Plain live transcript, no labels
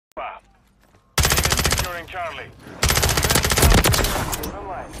Securing Charlie.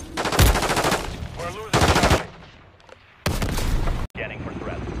 We're losing Charlie. Scanning for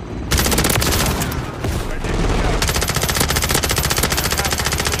threats. We're taking Charlie.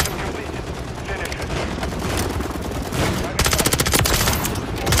 Mission completed. Finish it.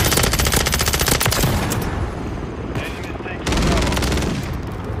 Enemies taking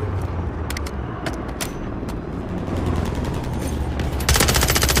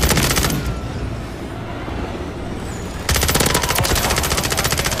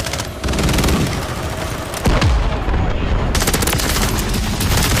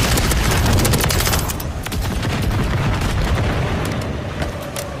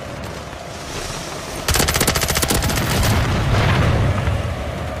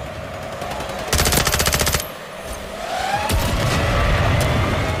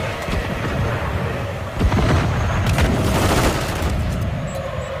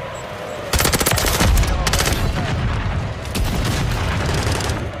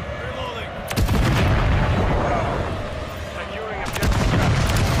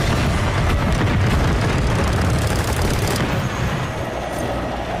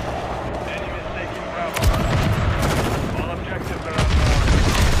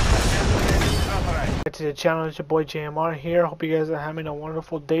to the channel. It's your boy JMR here. Hope you guys are having a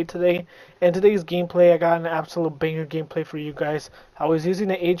wonderful day today. In today's gameplay, I got an absolute banger gameplay for you guys. I was using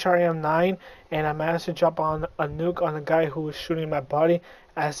the HRM 9 and I managed to drop on a nuke on the guy who was shooting my body.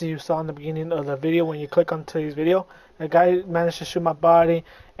 As you saw in the beginning of the video, when you click on today's video, the guy managed to shoot my body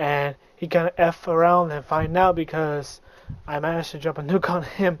and he kind of F around and find out because I managed to drop a nuke on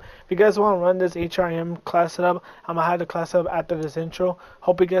him. If you guys want to run this HRM class setup, I'm going to have the class setup after this intro.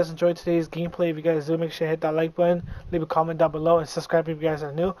 Hope you guys enjoyed today's gameplay. If you guys do, make sure to hit that like button, leave a comment down below, and subscribe if you guys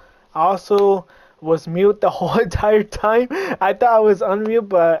are new. I also was mute the whole entire time. I thought I was unmute,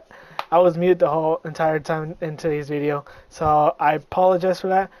 but I was mute the whole entire time in today's video. So I apologize for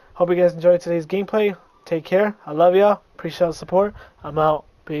that. Hope you guys enjoyed today's gameplay. Take care. I love y'all. Appreciate the support. I'm out.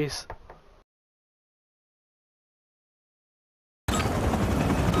 Peace.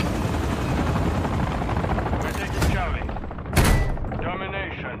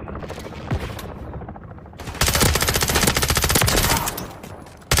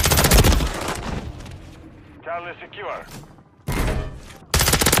 Charlie secure.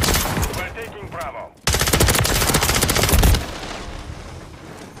 We're taking Bravo.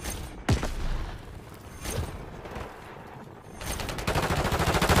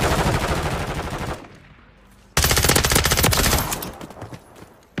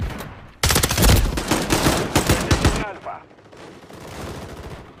 We're taking Alpha.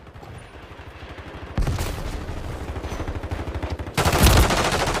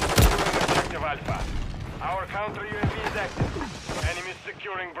 Objective Alpha. Our counter UAV is active. Enemies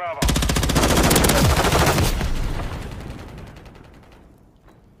securing Bravo.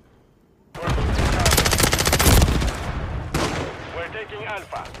 We're taking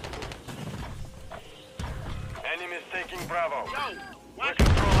Alpha. Enemies taking Bravo. We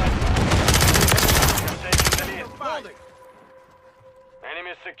control Alpha. We're taking the lead.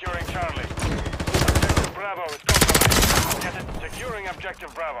 Enemies securing Charlie. Objective Bravo is compromised. Get it. Securing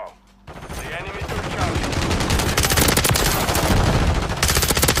Objective Bravo. The enemy took Charlie.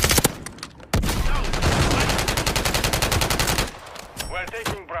 We're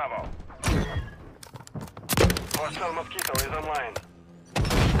taking Bravo. Hostile Mosquito is online.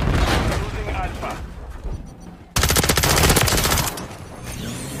 Losing Alpha.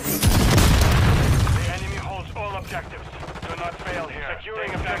 The enemy holds all objectives. Do not fail here.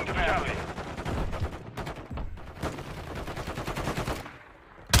 Securing Objective Charlie.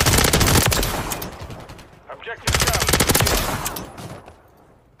 Objective Charlie.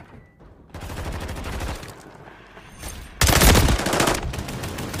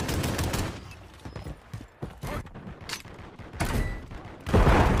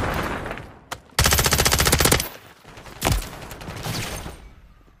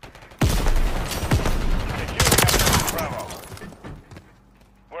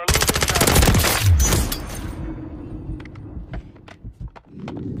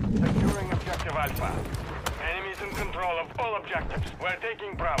 Alpha. Enemies in control of all objectives. We're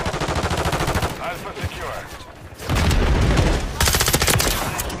taking Bravo. Alpha secure.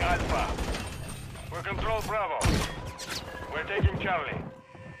 Enemies taking Alpha. We control Bravo. We're taking Charlie.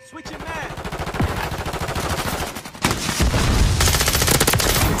 Switching man.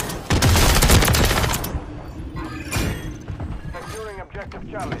 Securing Objective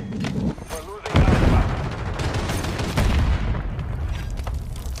Charlie. We're losing Alpha.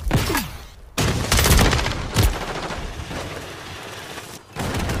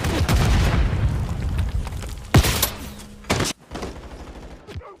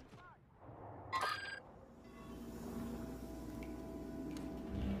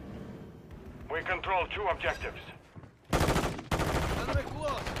 control 2 objectives.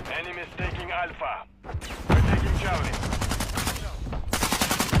 Enemies taking Alpha. We're taking Charlie.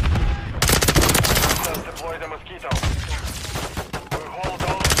 Hostiles deploy the Mosquito. We hold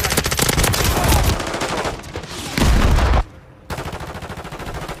all objectives.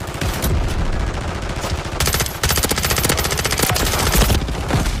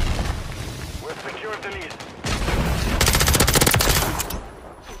 We've secured the lead.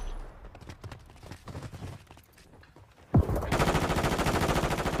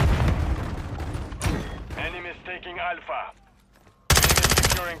 Enemies taking Alpha. Enemies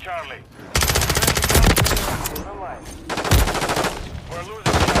securing Charlie. We're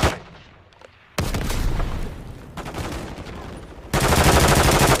losing Charlie.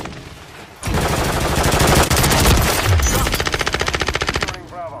 Securing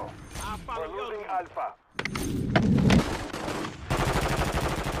Bravo. We're losing Alpha.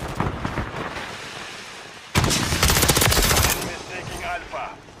 Enemies taking Alpha.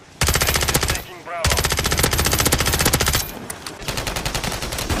 Enemies taking Bravo.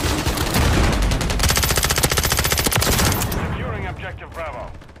 Securing objective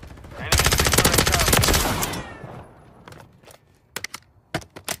Bravo. Enemy securing Charlie.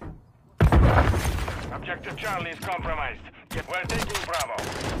 Objective Charlie is compromised. We're taking Bravo.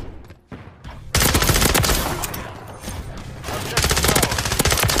 Objective Bravo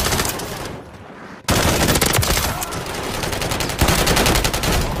secured.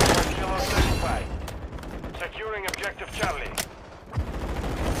 Kilo 35. Securing objective Charlie.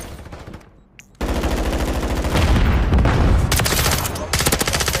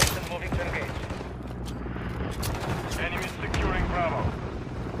 Moving to engage. Enemies securing Bravo.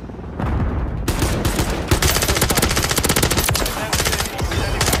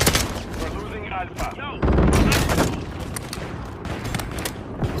 We're losing Alpha.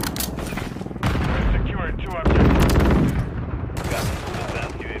 We've secured 2 objectives. Got it.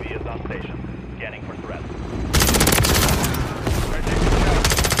 Advanced UAV is on station. Scanning for threats.